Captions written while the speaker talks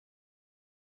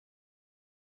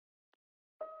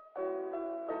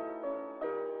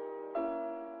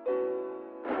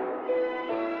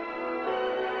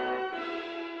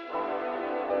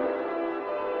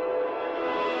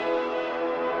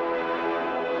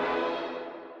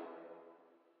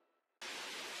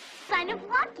kind of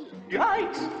lucky.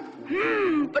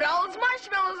 Yikes! But all its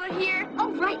marshmallows are here.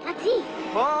 Oh, right, let's eat.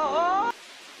 Oh!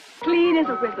 Clean as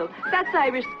a whistle. That's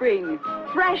Irish Spring.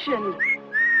 Fresh and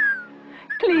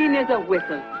clean as a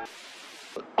whistle.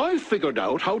 I figured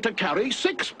out how to carry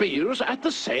 6 beers at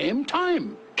the same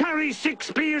time. Carry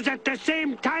 6 beers at the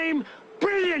same time?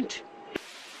 Brilliant!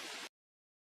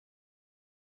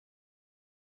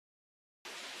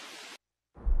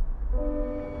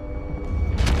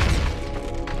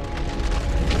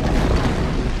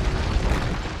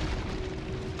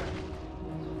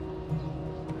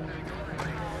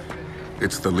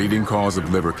 It's the leading cause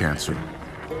of liver cancer.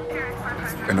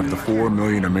 And of the 4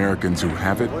 million Americans who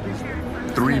have it,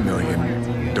 3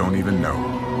 million don't even know.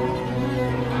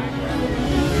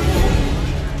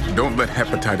 Don't let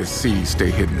hepatitis C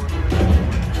stay hidden.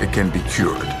 It can be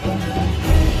cured.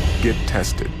 Get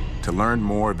tested. To learn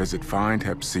more, visit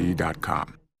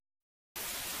findhepc.com.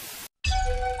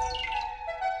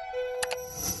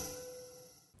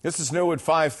 This is new at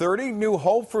 5:30. New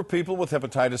hope for people with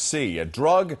hepatitis C. A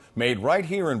drug made right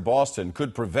here in Boston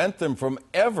could prevent them from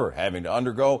ever having to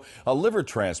undergo a liver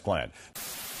transplant.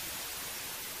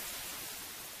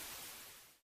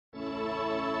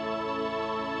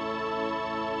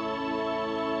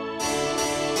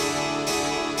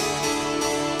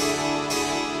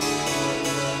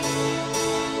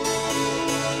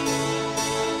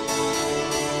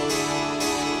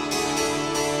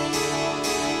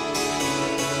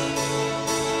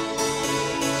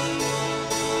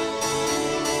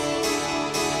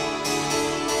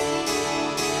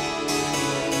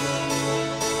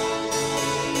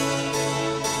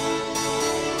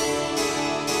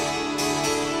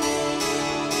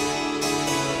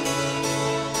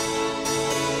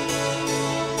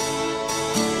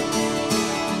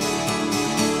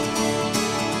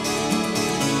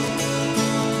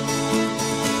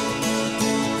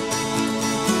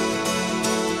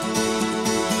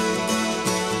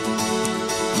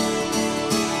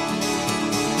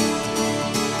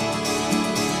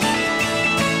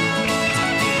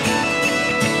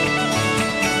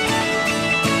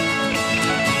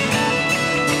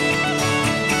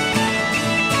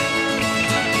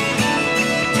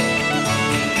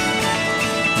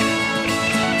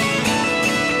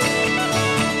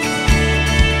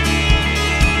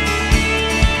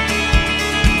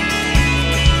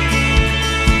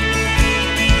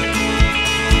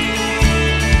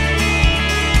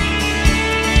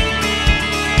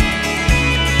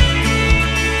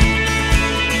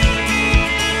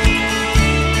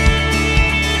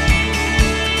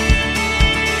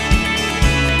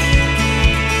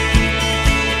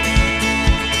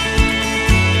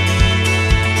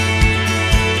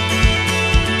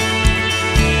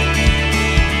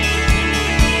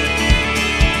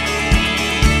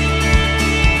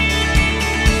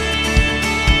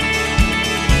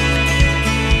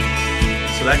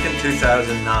 Back in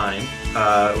 2009,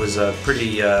 it was a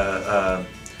pretty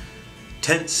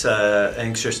tense,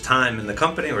 anxious time in the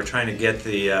company. We're trying to get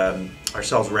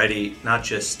ourselves ready, not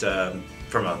just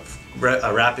from a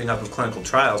wrapping up of clinical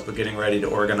trials, but getting ready to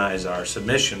organize our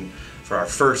submission for our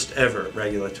first ever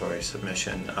regulatory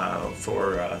submission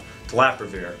for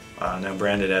telaprevir, now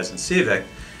branded as Incivek.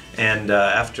 And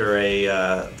after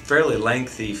a fairly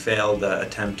lengthy failed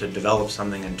attempt to develop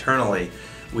something internally,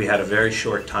 we had a very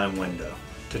short time window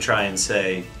to try and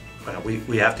say, well,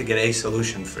 we have to get a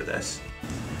solution for this.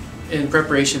 In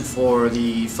preparation for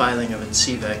the filing of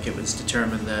Incivek, it was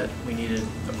determined that we needed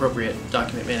appropriate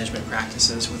document management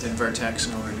practices within Vertex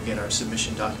in order to get our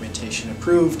submission documentation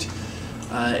approved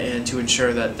and to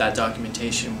ensure that that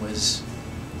documentation was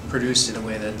produced in a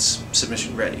way that's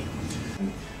submission ready.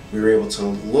 We were able to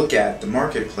look at the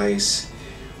marketplace,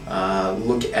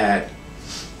 look at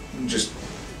just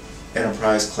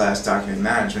enterprise class document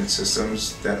management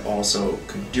systems that also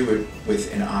could do it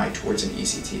with an eye towards an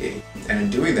ECTD. And in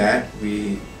doing that,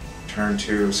 we turned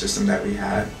to a system that we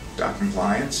had,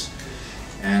 DocCompliance,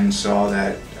 and saw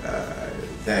that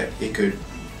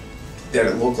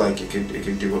it looked like it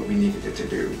could do what we needed it to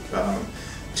do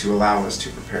to allow us to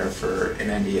prepare for an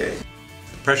NDA.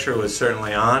 The pressure was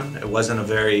certainly on. It wasn't a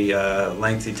very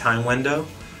lengthy time window.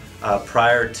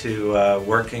 Prior to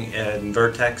working in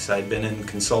Vertex, I'd been in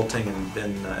consulting and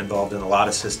been involved in a lot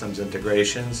of systems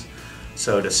integrations.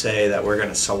 So to say that we're going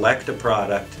to select a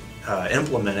product,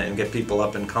 implement it, and get people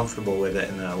up and comfortable with it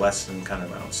in a less than kind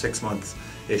of around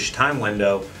 6-month-ish time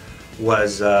window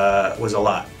was a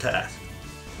lot to ask.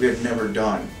 We had never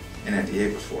done an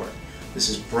NDA before. This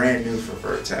is brand new for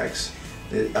Vertex.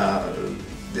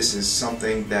 This is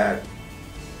something that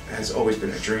has always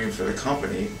been a dream for the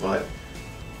company, but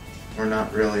we're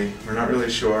not really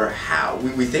sure how.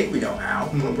 We think we know how,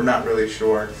 but we're not really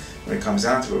sure when it comes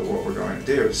down to it what we're going to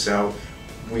do. So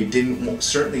we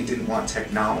certainly didn't want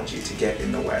technology to get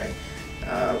in the way.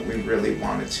 We really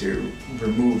wanted to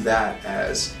remove that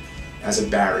as a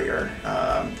barrier,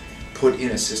 put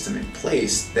in a system in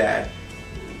place that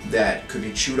could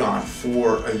be chewed on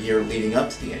for a year leading up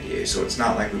to the NDA. So it's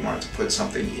not like we wanted to put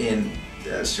something in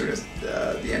as soon as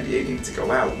the NDA needed to go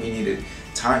out. We needed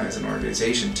time as an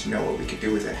organization to know what we could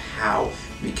do with it, how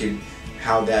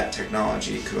that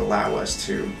technology could allow us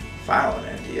to file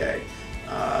an NDA,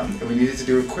 and we needed to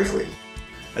do it quickly.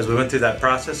 As we went through that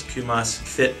process, QUMAS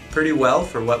fit pretty well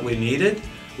for what we needed.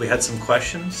 We had some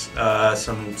questions,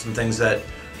 some things that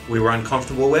we were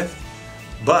uncomfortable with,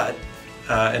 but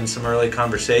in some early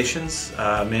conversations,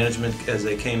 management as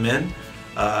they came in,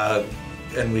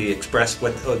 and we expressed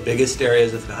what the biggest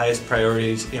areas of the highest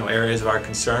priorities, areas of our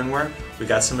concern were. We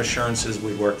got some assurances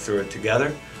we'd work through it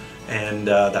together, and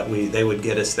that they would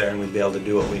get us there and we'd be able to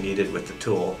do what we needed with the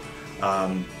tool.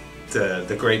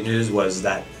 The great news was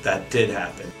that did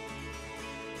happen.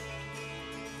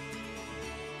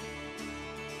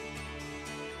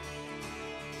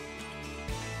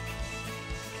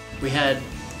 We had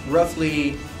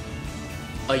roughly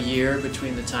a year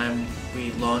between the time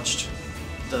we launched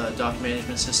the doc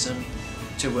management system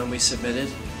to when we submitted,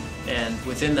 and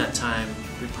within that time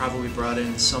we probably brought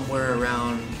in somewhere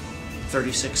around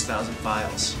 36,000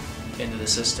 files into the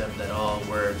system that all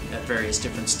were at various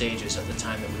different stages at the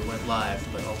time that we went live,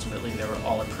 but ultimately they were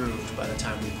all approved by the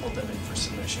time we pulled them in for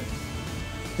submission.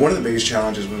 One of the biggest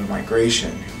challenges was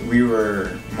migration. We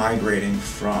were migrating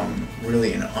from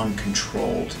really an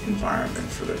uncontrolled environment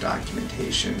for the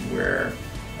documentation where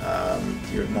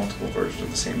you had multiple versions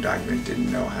of the same document,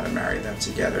 didn't know how to marry them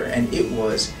together, and it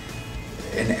was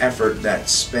an effort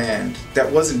that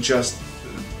wasn't just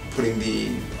putting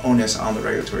the onus on the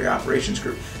regulatory operations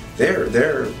group.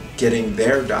 They're getting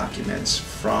their documents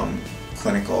from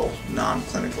clinical,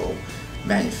 non-clinical,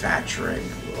 manufacturing,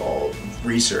 all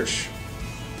research,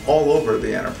 all over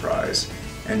the enterprise,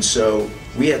 and so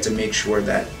we had to make sure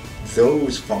that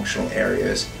those functional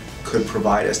areas could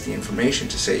provide us the information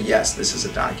to say, yes, this is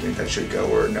a document that should go,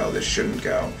 or no, this shouldn't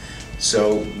go.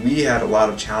 So we had a lot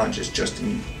of challenges just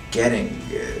in getting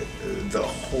the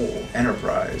whole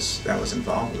enterprise that was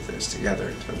involved with this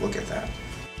together to look at that.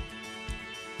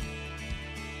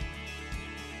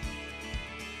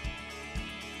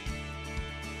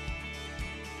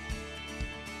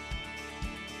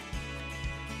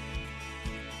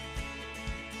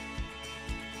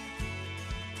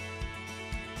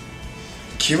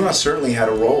 QUMAS certainly had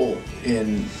a role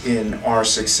in our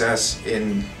success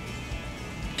in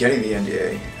getting the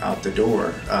NDA out the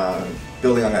door,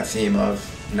 building on that theme of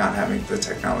not having the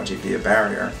technology be a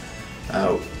barrier.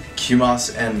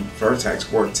 QUMAS and Vertex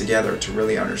worked together to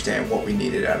really understand what we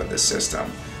needed out of this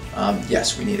system.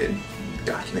 Yes, we needed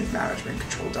document management,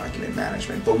 controlled document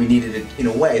management, but we needed it in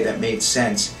a way that made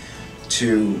sense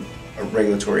to a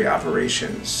regulatory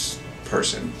operations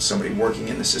person, somebody working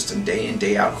in the system day in,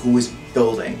 day out, who was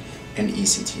building an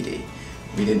ECTD.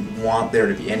 We didn't want there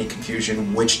to be any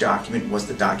confusion. Which document was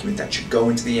the document that should go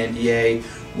into the NDA?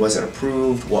 Was it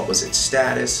approved? What was its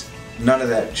status? None of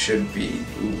that should be,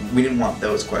 we didn't want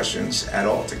those questions at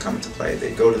all to come into play.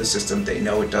 They go to the system, they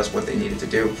know it does what they need it to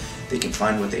do, they can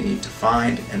find what they need to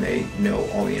find, and they know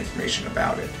all the information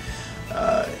about it.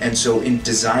 And so in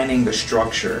designing the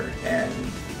structure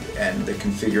and the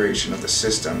configuration of the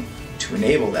system to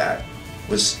enable that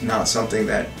was not something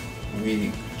that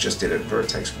we just did at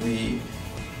Vertex.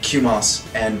 QUMAS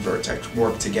and Vertex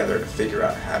worked together to figure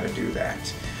out how to do that.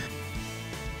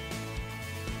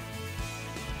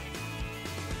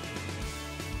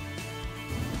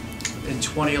 In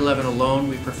 2011 alone,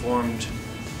 we performed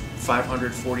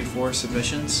 544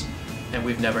 submissions, and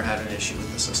we've never had an issue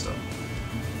with the system.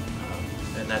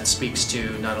 And that speaks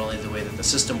to not only the way that the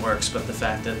system works, but the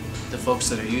fact that the folks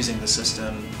that are using the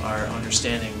system are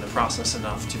understanding the process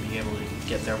enough to be able to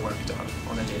get their work done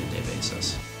on a day-to-day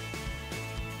basis.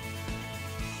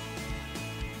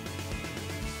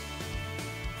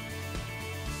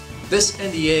 This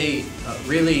NDA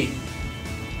really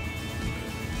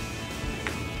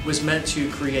was meant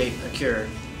to create a cure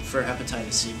for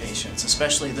hepatitis C patients,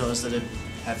 especially those that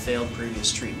have failed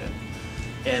previous treatment.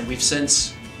 And we've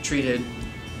since treated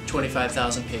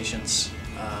 25,000 patients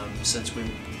since we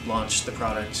launched the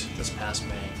product this past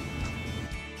May.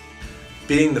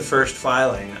 Being the first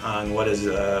filing on what is,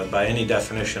 by any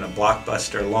definition, a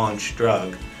blockbuster launch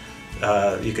drug,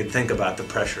 you could think about the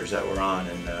pressures that were on,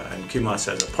 and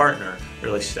QUMAS as a partner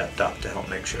really stepped up to help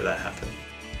make sure that happened.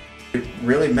 It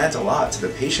really meant a lot to the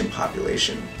patient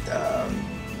population.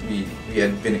 We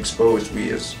had been exposed,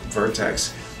 we as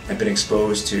Vertex had been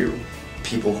exposed to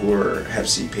people who were Hep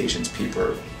C patients,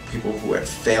 people who had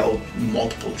failed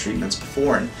multiple treatments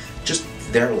before, and just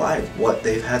their life, what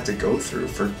they've had to go through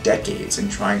for decades in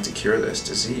trying to cure this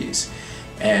disease.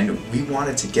 And we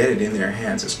wanted to get it in their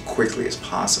hands as quickly as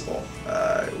possible.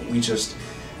 That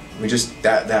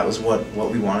was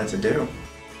what we wanted to do.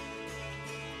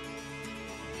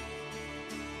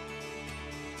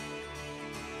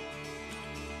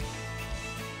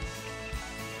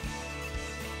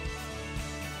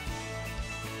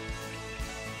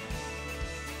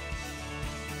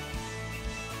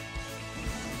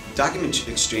 Document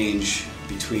exchange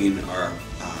between our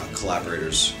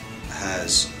collaborators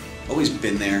has always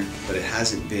been there, but it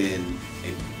hasn't been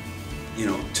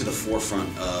to the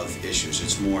forefront of issues.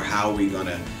 It's more how are we going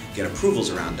to get approvals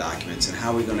around documents and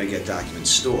how are we going to get documents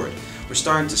stored. We're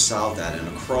starting to solve that, and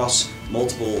across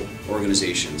multiple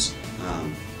organizations,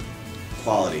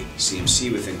 quality,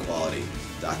 CMC within quality,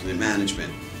 document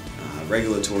management,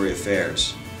 regulatory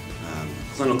affairs,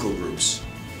 clinical groups.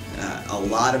 A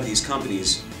lot of these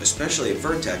companies, especially at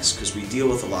Vertex, because we deal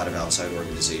with a lot of outside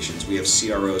organizations, we have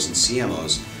CROs and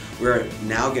CMOs, we're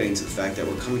now getting to the fact that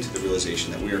we're coming to the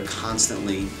realization that we are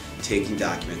constantly taking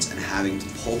documents and having to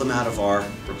pull them out of our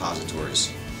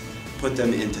repositories, put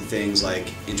them into things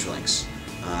like Intralinks,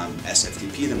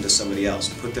 SFTP them to somebody else,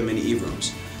 put them in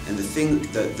e-rooms. And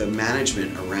the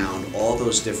management around all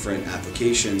those different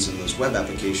applications and those web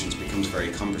applications becomes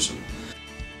very cumbersome.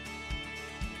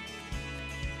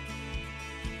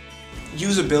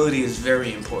 Usability is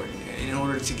very important. In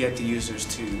order to get the users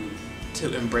to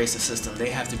embrace the system,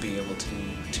 they have to be able to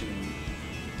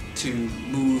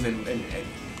move and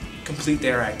complete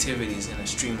their activities in a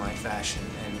streamlined fashion.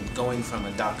 And going from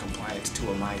a DocCompliance to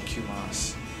a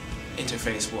QUMAS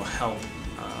interface will help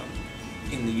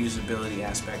in the usability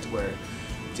aspect, where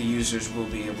the users will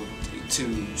be able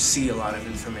to see a lot of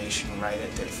information right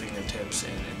at their fingertips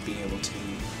and be able to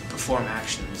perform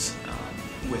actions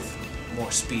with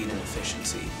more speed and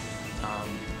efficiency.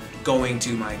 Going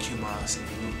to QUMAS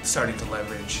and starting to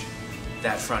leverage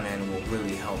that front end will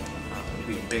really help. It'll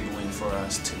be a big win for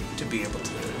us to be able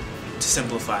to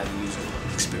simplify the user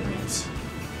experience.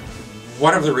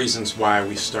 One of the reasons why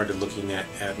we started looking at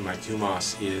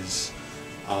QUMAS is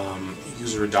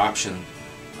user adoption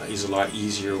is a lot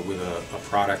easier with a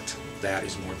product that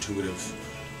is more intuitive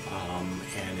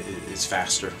and it is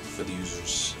faster for the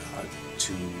users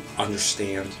to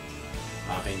understand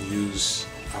and use,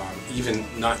 even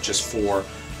not just for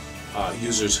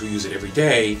users who use it every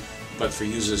day, but for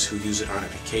users who use it on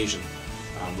occasion.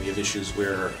 We have issues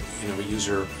where a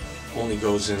user only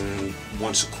goes in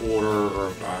once a quarter or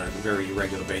on a very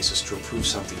irregular basis to approve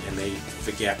something, and they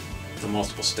forget the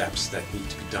multiple steps that need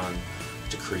to be done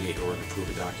to create or approve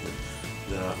a document.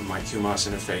 The QUMAS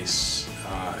interface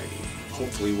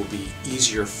hopefully will be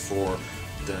easier for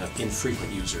the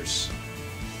infrequent users.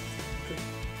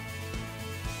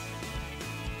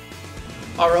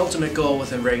 Our ultimate goal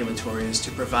within regulatory is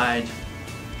to provide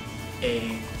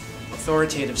an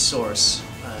authoritative source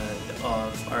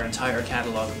of our entire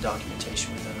catalog of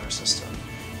documentation within our system.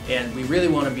 And we really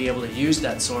want to be able to use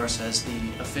that source as the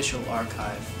official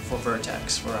archive for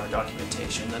Vertex for our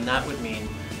documentation. And that would mean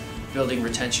building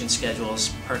retention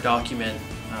schedules per document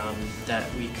that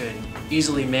we could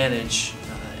easily manage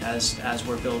as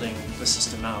we're building the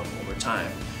system out over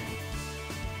time.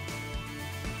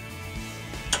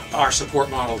 Our support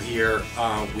model here,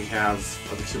 we have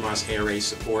the QUMAS ARA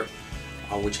support,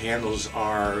 which handles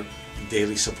our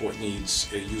daily support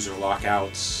needs, user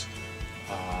lockouts,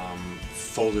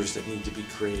 folders that need to be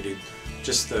created,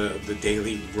 just the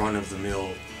daily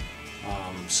run-of-the-mill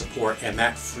support, and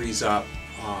that frees up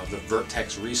the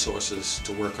Vertex resources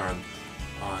to work on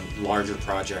larger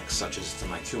projects such as the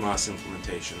QUMAS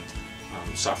implementation,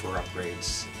 software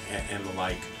upgrades, and the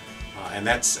like, and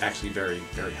that's actually very,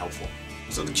 very helpful.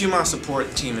 So the QUMAS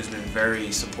support team has been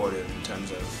very supportive in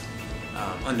terms of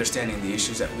understanding the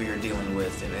issues that we are dealing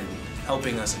with and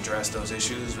helping us address those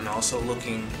issues, and also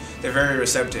they're very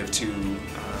receptive to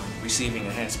receiving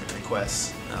enhancement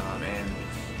requests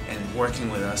and working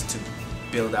with us to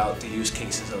build out the use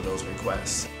cases of those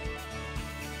requests.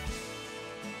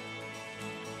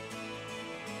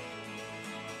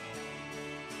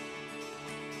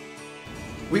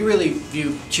 We really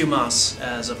view QUMAS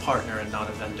as a partner and not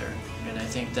a vendor, and I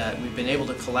think that we've been able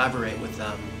to collaborate with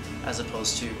them as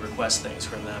opposed to request things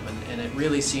from them, and it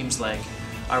really seems like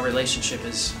our relationship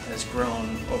has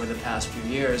grown over the past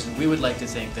few years, and we would like to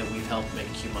think that we've helped make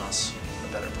QUMAS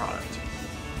a better product.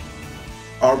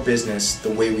 our business, the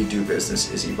way we do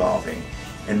business, is evolving,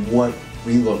 and what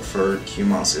we look for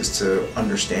QUMAS is to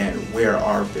understand where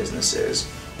our business is,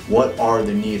 what are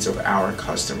the needs of our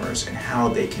customers, and how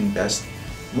they can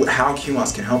how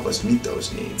QUMAS can help us meet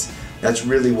those needs. That's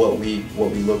really what we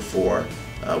look for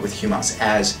with QUMAS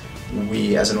as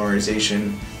we, as an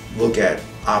organization, look at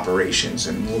operations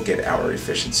and look at our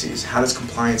efficiencies. How does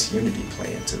Compliance Unity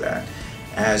play into that?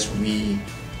 As we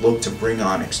look to bring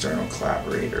on external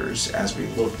collaborators, as we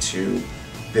look to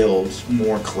build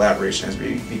more collaboration, as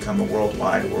we become a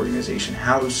worldwide organization,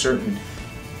 how do certain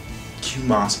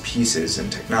QUMAS pieces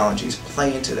and technologies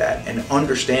play into that, and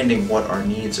understanding what our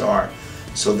needs are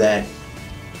so that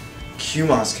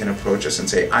QUMAS can approach us and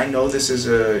say, I know this is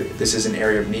an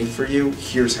area of need for you,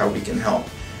 here's how we can help,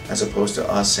 as opposed to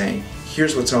us saying,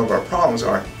 here's what some of our problems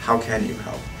are, how can you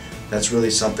help? That's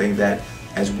really something that,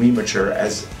 as we mature,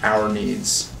 as our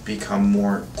needs become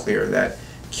more clear, that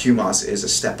QUMAS is a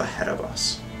step ahead of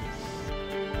us.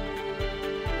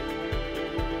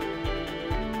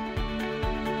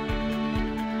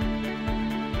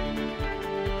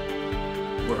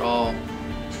 We're all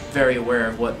very aware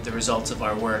of what the results of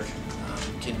our work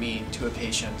can mean to a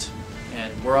patient,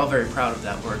 and we're all very proud of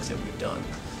that work that we've done.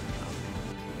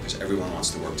 Because everyone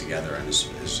wants to work together and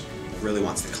really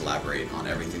wants to collaborate on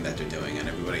everything that they're doing, and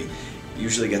everybody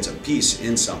usually gets a piece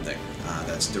in something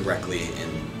that's directly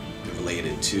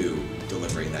related to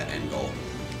delivering that end goal.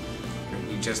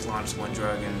 We just launched one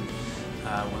drug, and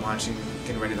we're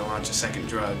getting ready to launch a second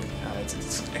drug.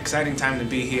 It's an exciting time to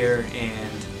be here,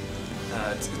 and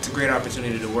it's a great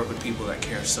opportunity to work with people that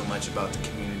care so much about the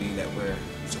community that we're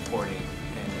supporting,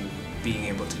 and being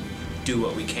able to do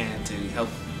what we can to help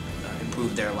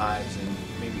improve their lives and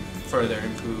maybe further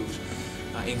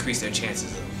increase their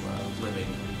chances of living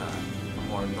a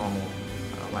more normal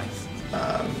life.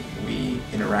 We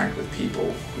interact with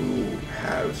people who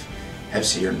have Hep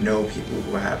C or know people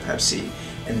who have Hep C,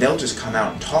 and they'll just come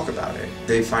out and talk about it.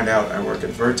 They find out I work at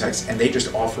Vertex, and they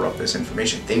just offer up this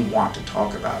information. They want to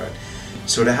talk about it.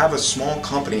 So to have a small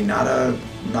company,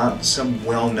 not some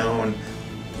well-known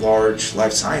large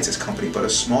life sciences company, but a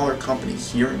smaller company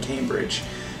here in Cambridge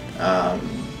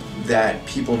that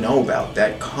people know about,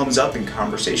 that comes up in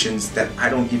conversations that I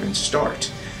don't even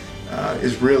start,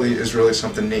 is really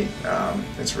something neat.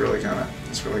 It's really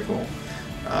cool,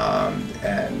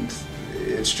 and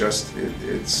it's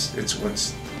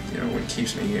what's what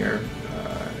keeps me here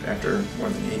after more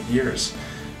than 8 years.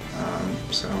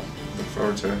 So look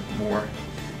forward to more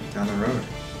down the road.